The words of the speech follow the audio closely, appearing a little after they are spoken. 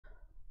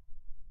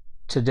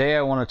Today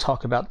I want to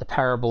talk about the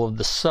parable of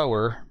the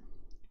sower,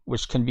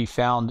 which can be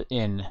found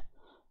in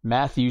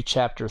Matthew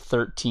chapter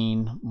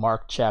 13,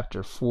 Mark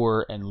chapter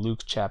 4, and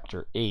Luke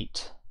chapter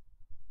 8.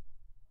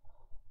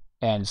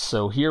 And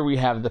so here we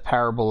have the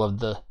parable of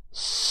the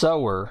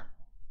sower,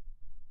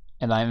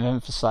 and I'm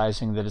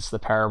emphasizing that it's the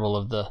parable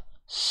of the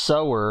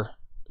sower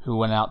who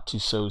went out to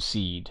sow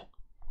seed.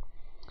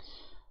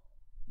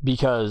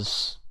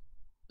 Because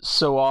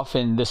so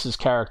often this is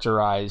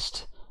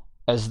characterized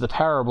as the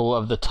parable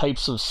of the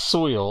types of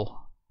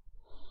soil,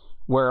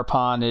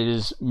 whereupon it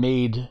is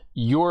made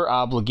your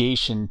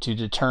obligation to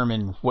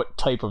determine what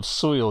type of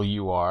soil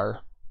you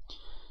are,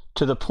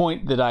 to the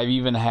point that I've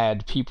even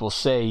had people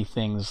say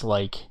things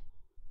like,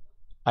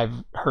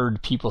 I've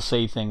heard people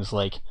say things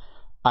like,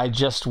 I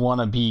just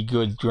want to be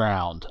good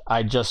ground.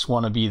 I just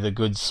want to be the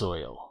good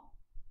soil.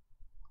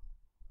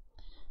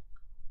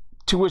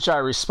 To which I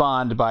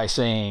respond by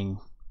saying,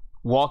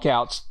 walk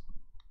out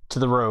to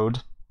the road,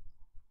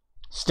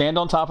 stand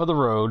on top of the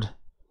road,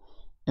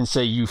 and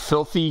say, you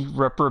filthy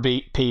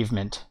reprobate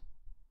pavement,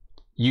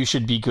 you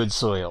should be good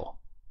soil.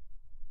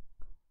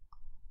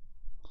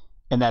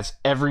 And that's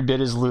every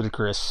bit as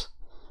ludicrous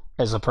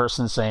as a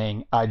person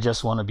saying, I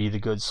just want to be the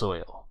good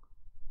soil.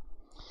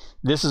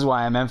 This is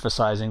why I'm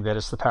emphasizing that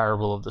it's the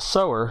parable of the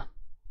sower,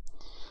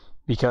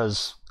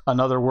 because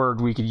another word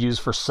we could use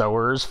for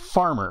sower is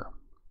farmer.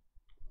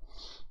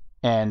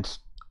 And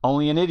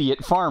only an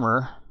idiot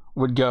farmer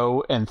would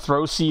go and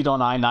throw seed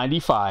on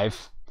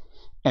I-95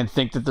 and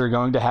think that they're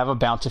going to have a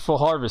bountiful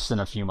harvest in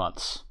a few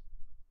months.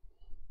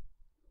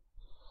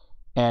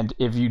 And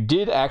if you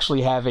did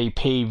actually have a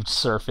paved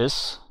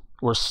surface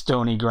or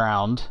stony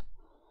ground,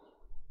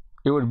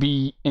 it would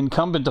be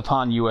incumbent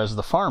upon you as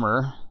the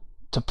farmer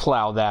to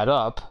plow that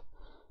up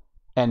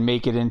and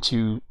make it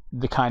into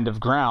the kind of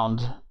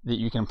ground that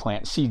you can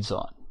plant seeds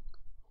on.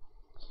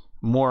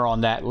 More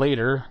on that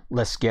later.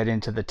 Let's get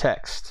into the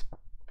text.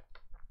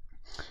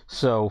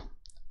 So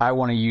I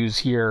want to use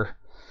here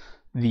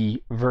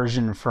the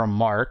version from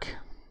Mark.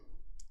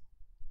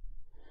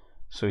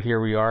 So here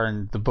we are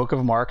in the book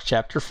of Mark,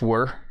 chapter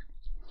 4.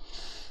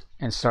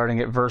 And starting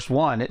at verse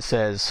 1, it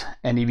says,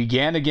 And he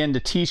began again to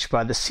teach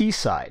by the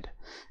seaside,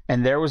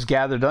 and there was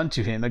gathered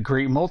unto him a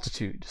great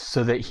multitude,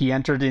 so that he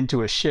entered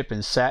into a ship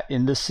and sat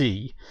in the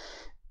sea,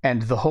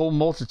 and the whole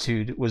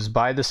multitude was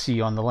by the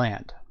sea on the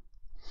land.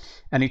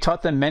 And he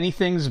taught them many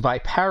things by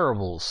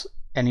parables,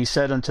 and he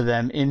said unto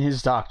them in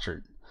his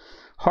doctrine,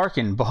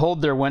 Hearken,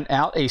 behold, there went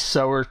out a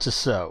sower to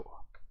sow.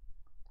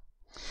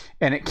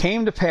 And it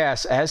came to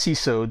pass, as he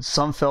sowed,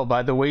 some fell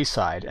by the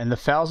wayside, and the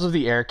fowls of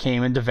the air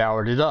came and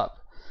devoured it up.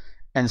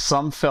 And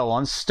some fell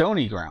on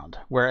stony ground,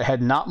 where it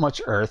had not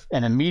much earth,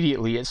 and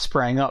immediately it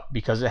sprang up,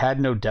 because it had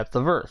no depth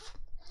of earth.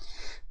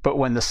 But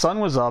when the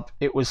sun was up,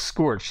 it was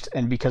scorched,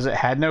 and because it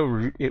had no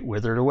root, it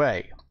withered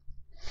away.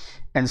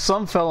 And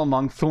some fell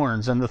among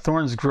thorns, and the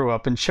thorns grew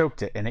up and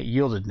choked it, and it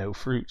yielded no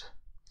fruit.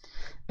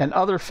 And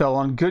other fell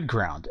on good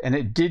ground, and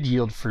it did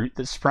yield fruit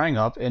that sprang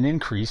up and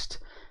increased,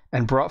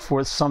 and brought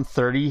forth some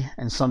 30,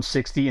 and some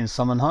 60, and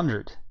some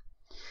 100.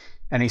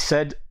 And he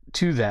said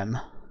to them,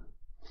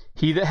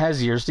 He that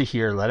has ears to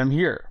hear, let him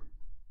hear.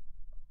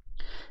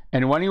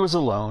 And when he was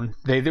alone,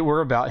 they that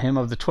were about him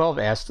of the 12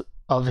 asked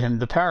of him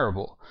the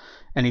parable.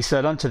 And he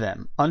said unto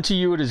them, Unto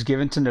you it is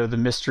given to know the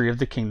mystery of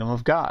the kingdom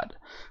of God.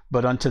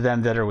 But unto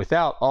them that are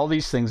without, all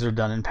these things are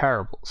done in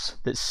parables,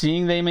 that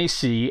seeing they may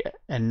see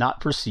and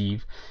not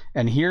perceive,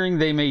 and hearing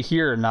they may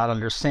hear and not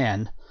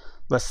understand,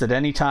 lest at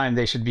any time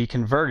they should be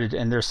converted,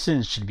 and their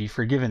sins should be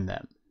forgiven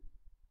them.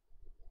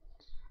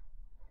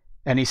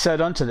 And he said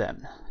unto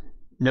them,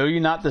 Know you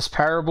not this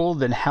parable?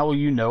 Then how will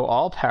you know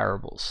all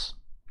parables?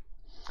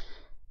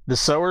 The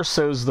sower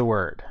sows the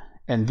word,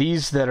 and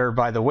these that are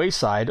by the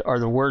wayside are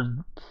the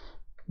word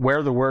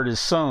where the word is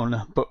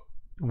sown, but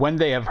when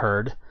they have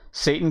heard,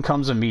 Satan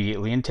comes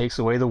immediately and takes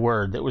away the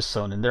word that was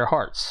sown in their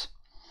hearts.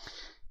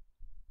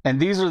 And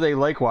these are they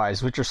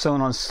likewise which are sown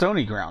on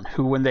stony ground,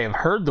 who when they have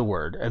heard the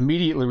word,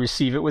 immediately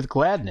receive it with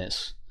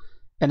gladness,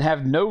 and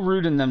have no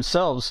root in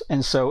themselves,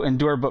 and so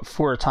endure but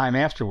for a time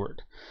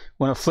afterward.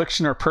 When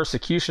affliction or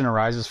persecution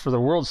arises for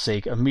the world's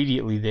sake,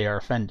 immediately they are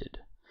offended.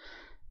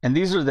 And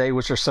these are they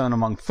which are sown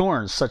among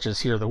thorns, such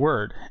as hear the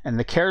word, and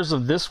the cares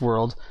of this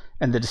world,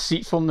 and the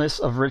deceitfulness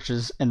of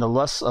riches, and the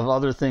lusts of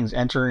other things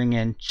entering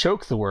in,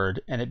 choke the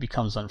word, and it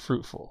becomes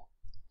unfruitful.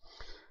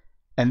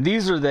 And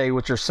these are they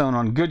which are sown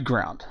on good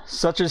ground,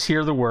 such as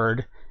hear the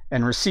word,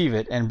 and receive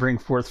it, and bring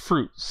forth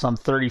fruit, some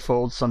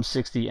 30-fold, some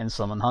 60, and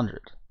some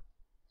 100.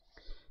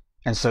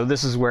 And so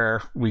this is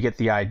where we get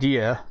the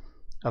idea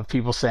of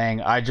people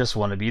saying, I just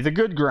want to be the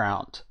good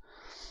ground.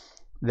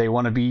 They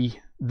want to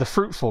be the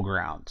fruitful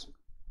ground.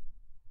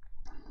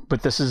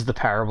 But this is the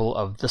parable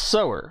of the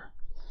sower.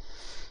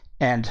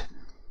 And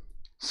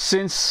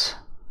since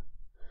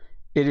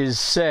it is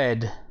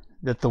said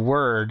that the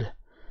word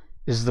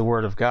is the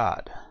word of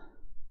God,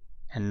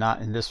 and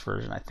not in this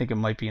version, I think it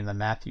might be in the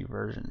Matthew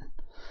version,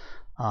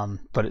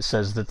 but it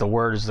says that the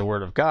word is the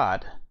word of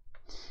God,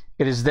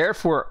 it is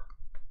therefore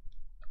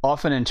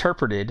often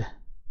interpreted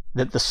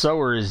that the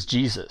sower is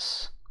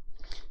Jesus.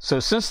 So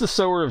since the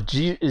sower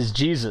is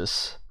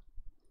Jesus,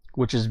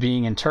 which is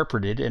being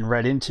interpreted and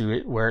read into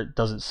it where it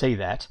doesn't say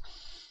that,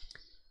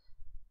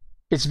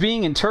 it's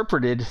being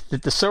interpreted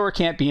that the sower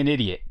can't be an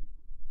idiot.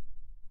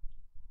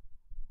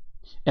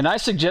 And I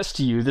suggest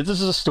to you that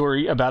this is a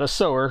story about a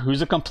sower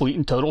who's a complete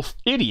and total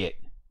idiot.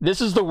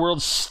 This is the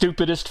world's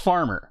stupidest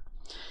farmer.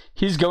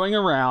 He's going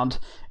around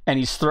and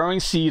he's throwing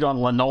seed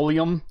on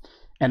linoleum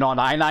and on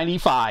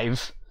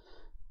I-95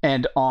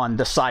 and on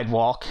the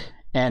sidewalk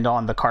and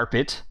on the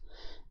carpet.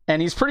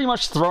 And he's pretty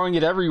much throwing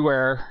it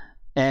everywhere,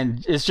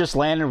 and it's just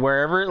landing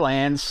wherever it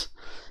lands.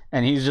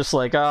 And he's just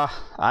like, I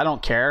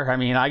don't care. I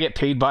mean, I get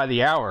paid by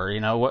the hour.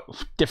 You know,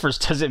 what difference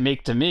does it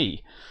make to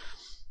me?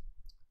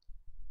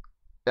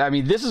 I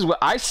mean, this is what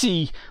I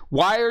see.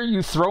 Why are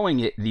you throwing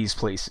it these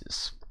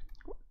places?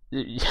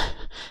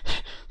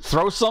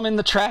 Throw some in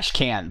the trash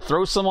can.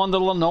 Throw some on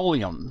the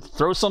linoleum.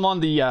 Throw some on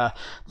the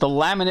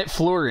laminate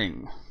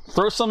flooring.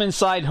 Throw some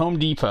inside Home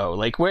Depot.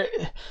 Like, where?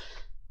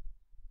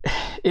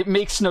 It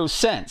makes no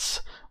sense.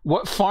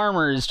 What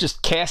farmer is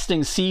just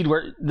casting seed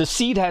where the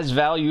seed has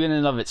value in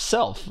and of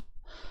itself?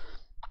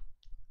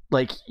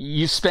 Like,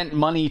 you spent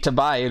money to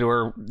buy it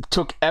or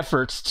took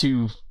efforts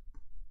to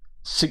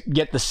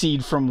get the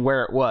seed from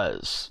where it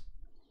was.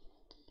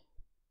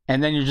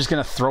 And then you're just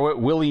going to throw it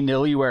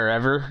willy-nilly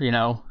wherever, you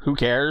know, who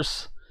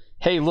cares?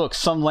 Hey, look,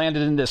 some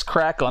landed in this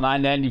crack on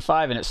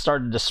I-95 and it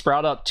started to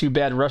sprout up. Too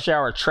bad rush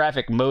hour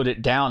traffic mowed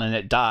it down and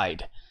it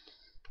died.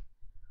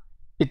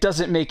 It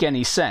doesn't make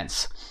any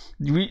sense.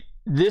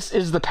 This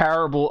is the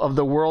parable of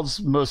the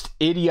world's most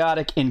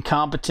idiotic,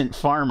 incompetent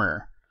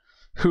farmer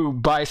who,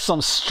 by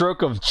some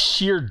stroke of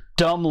sheer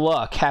dumb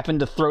luck, happened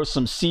to throw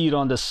some seed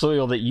onto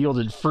soil that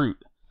yielded fruit.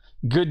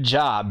 Good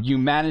job. You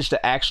managed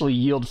to actually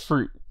yield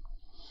fruit.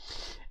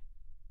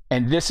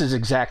 And this is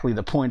exactly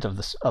the point of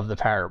the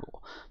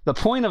parable. The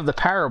point of the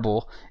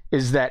parable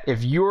is that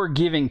if you're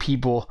giving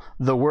people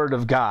the word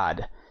of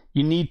God,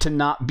 you need to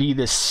not be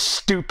this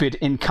stupid,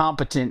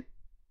 incompetent,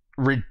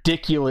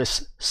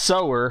 ridiculous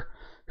sower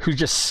who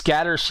just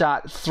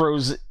scattershot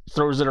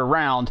throws it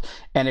around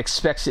and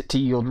expects it to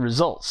yield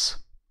results.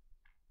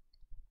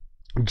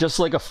 Just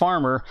like a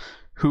farmer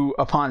who,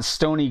 upon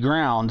stony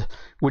ground,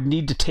 would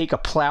need to take a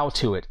plow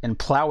to it and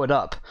plow it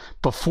up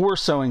before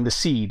sowing the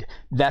seed.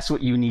 That's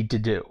what you need to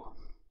do.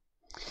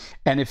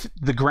 And if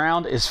the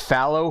ground is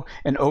fallow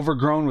and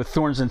overgrown with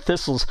thorns and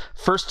thistles,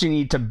 first you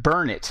need to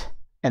burn it,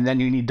 and then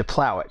you need to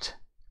plow it.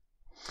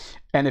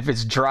 And if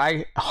it's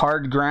dry,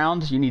 hard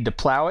ground, you need to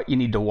plow it, you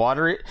need to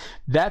water it.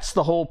 That's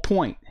the whole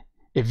point.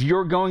 If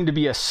you're going to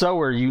be a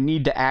sower, you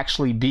need to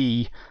actually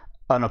be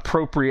an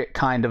appropriate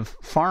kind of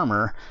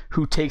farmer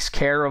who takes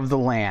care of the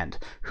land,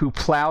 who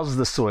plows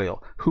the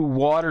soil, who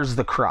waters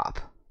the crop.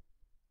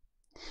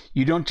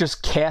 You don't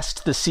just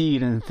cast the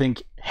seed and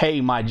think, hey,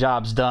 my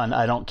job's done,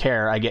 I don't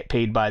care, I get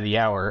paid by the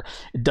hour.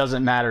 It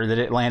doesn't matter that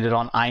it landed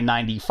on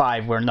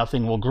I-95 where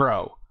nothing will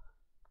grow.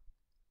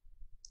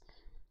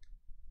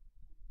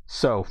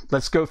 So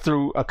let's go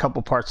through a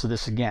couple parts of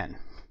this again.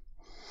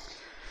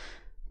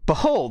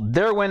 Behold,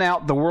 there went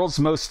out the world's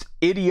most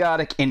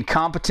idiotic,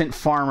 incompetent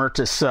farmer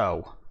to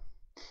sow.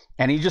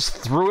 And he just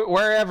threw it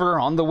wherever,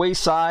 on the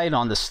wayside,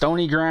 on the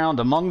stony ground,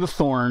 among the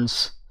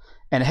thorns.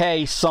 And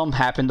hey, some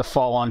happened to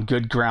fall on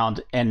good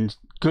ground, and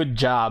good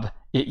job,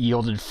 it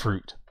yielded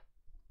fruit.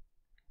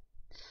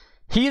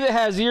 He that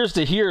has ears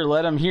to hear,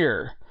 let him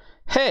hear.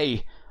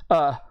 Hey,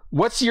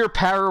 what's your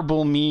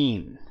parable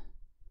mean?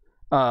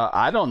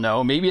 I don't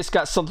know. Maybe it's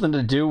got something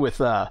to do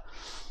with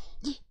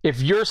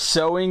if you're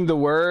sowing the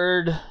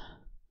word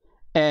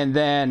and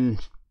then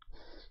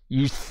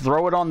you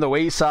throw it on the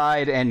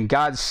wayside and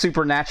God's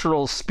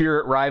supernatural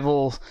spirit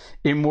rival,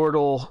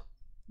 immortal,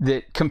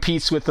 that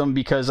competes with him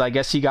because I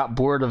guess he got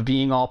bored of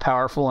being all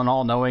powerful and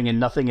all knowing and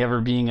nothing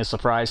ever being a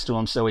surprise to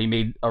him, so he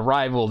made a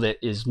rival that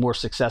is more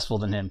successful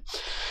than him.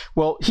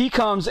 Well, he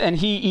comes and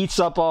he eats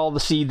up all the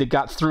seed that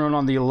got thrown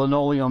on the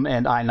linoleum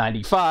and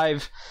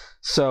I-95.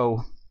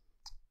 So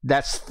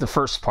that's the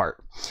first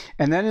part.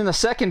 And then in the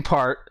second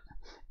part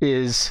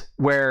is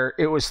where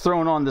it was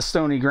thrown on the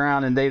stony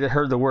ground, and they that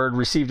heard the word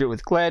received it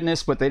with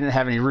gladness, but they didn't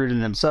have any root in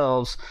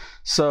themselves.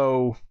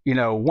 So, you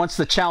know, once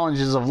the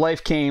challenges of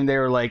life came, they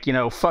were like, you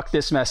know, fuck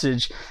this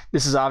message.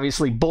 This is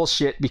obviously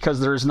bullshit because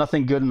there is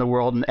nothing good in the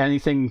world, and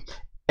anything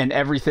and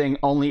everything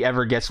only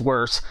ever gets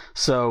worse.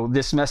 So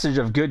this message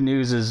of good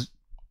news is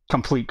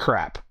complete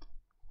crap.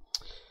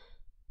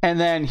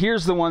 And then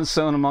here's the one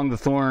sown among the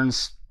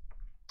thorns.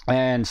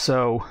 And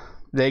so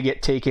they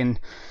get taken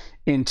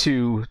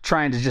into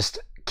trying to just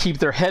keep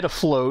their head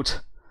afloat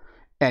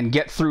and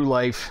get through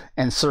life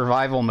and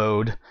survival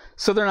mode.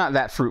 So they're not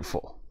that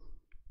fruitful.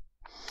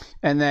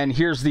 And then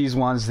here's these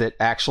ones that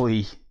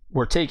actually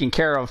were taken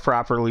care of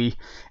properly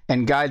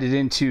and guided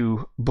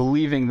into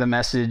believing the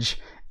message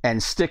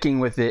and sticking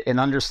with it and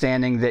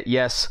understanding that,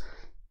 yes,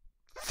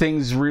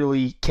 things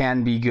really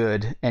can be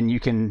good and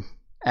you can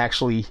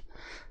actually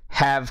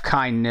have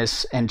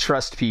kindness and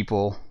trust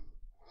people.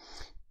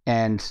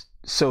 And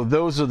so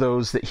those are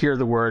those that hear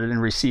the word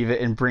and receive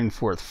it and bring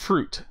forth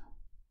fruit.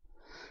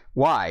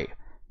 Why?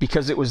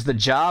 Because it was the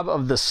job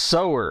of the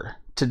sower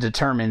to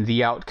determine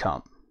the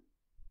outcome.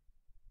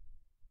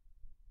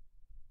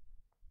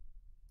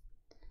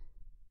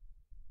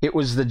 It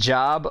was the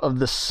job of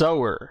the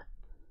sower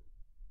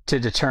to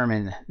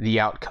determine the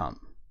outcome.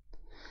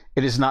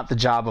 It is not the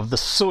job of the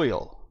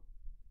soil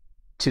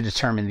to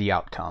determine the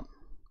outcome.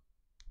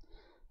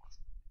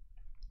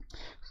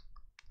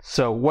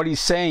 So what he's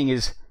saying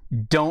is,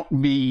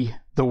 don't be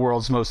the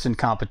world's most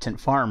incompetent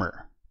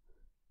farmer.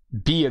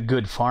 Be a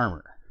good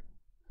farmer.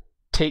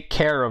 Take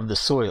care of the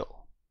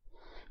soil.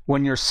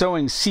 When you're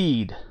sowing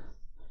seed,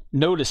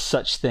 notice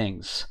such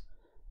things.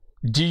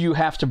 Do you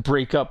have to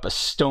break up a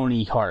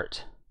stony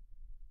heart?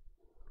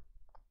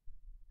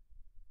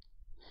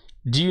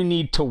 Do you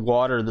need to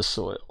water the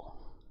soil?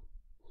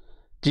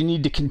 Do you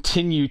need to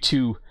continue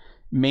to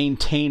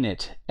maintain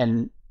it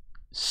and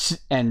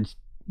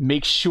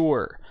make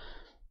sure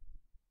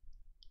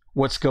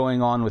what's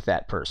going on with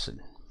that person?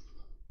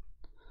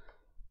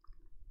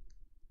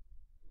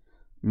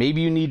 Maybe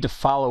you need to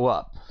follow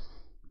up.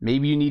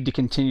 Maybe you need to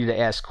continue to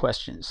ask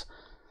questions.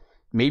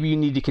 Maybe you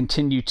need to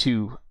continue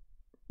to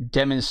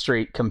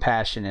demonstrate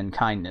compassion and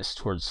kindness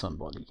towards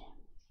somebody.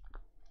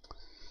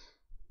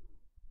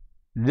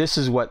 This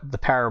is what the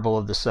parable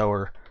of the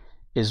sower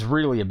is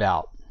really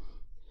about.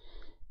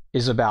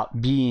 Is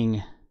about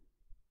being,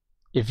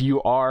 if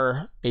you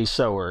are a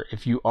sower,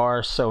 if you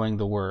are sowing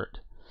the word,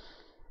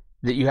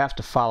 that you have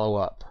to follow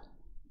up.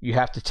 You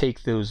have to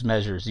take those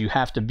measures. You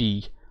have to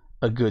be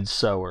a good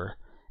sower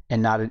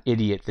and not an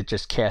idiot that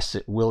just casts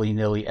it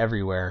willy-nilly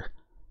everywhere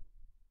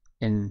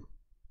in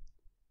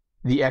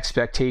the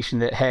expectation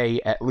that,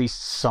 hey, at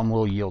least some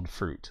will yield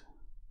fruit.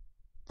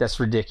 That's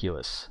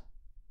ridiculous.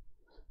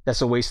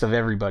 That's a waste of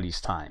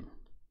everybody's time.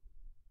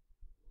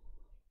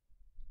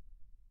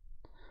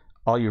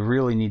 All you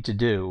really need to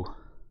do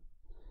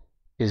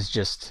is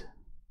just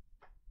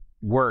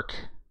work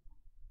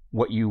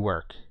what you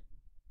work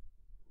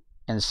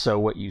and sow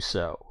what you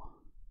sow.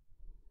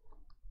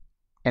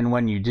 And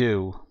when you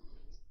do,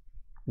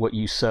 what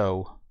you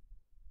sow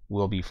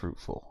will be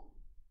fruitful.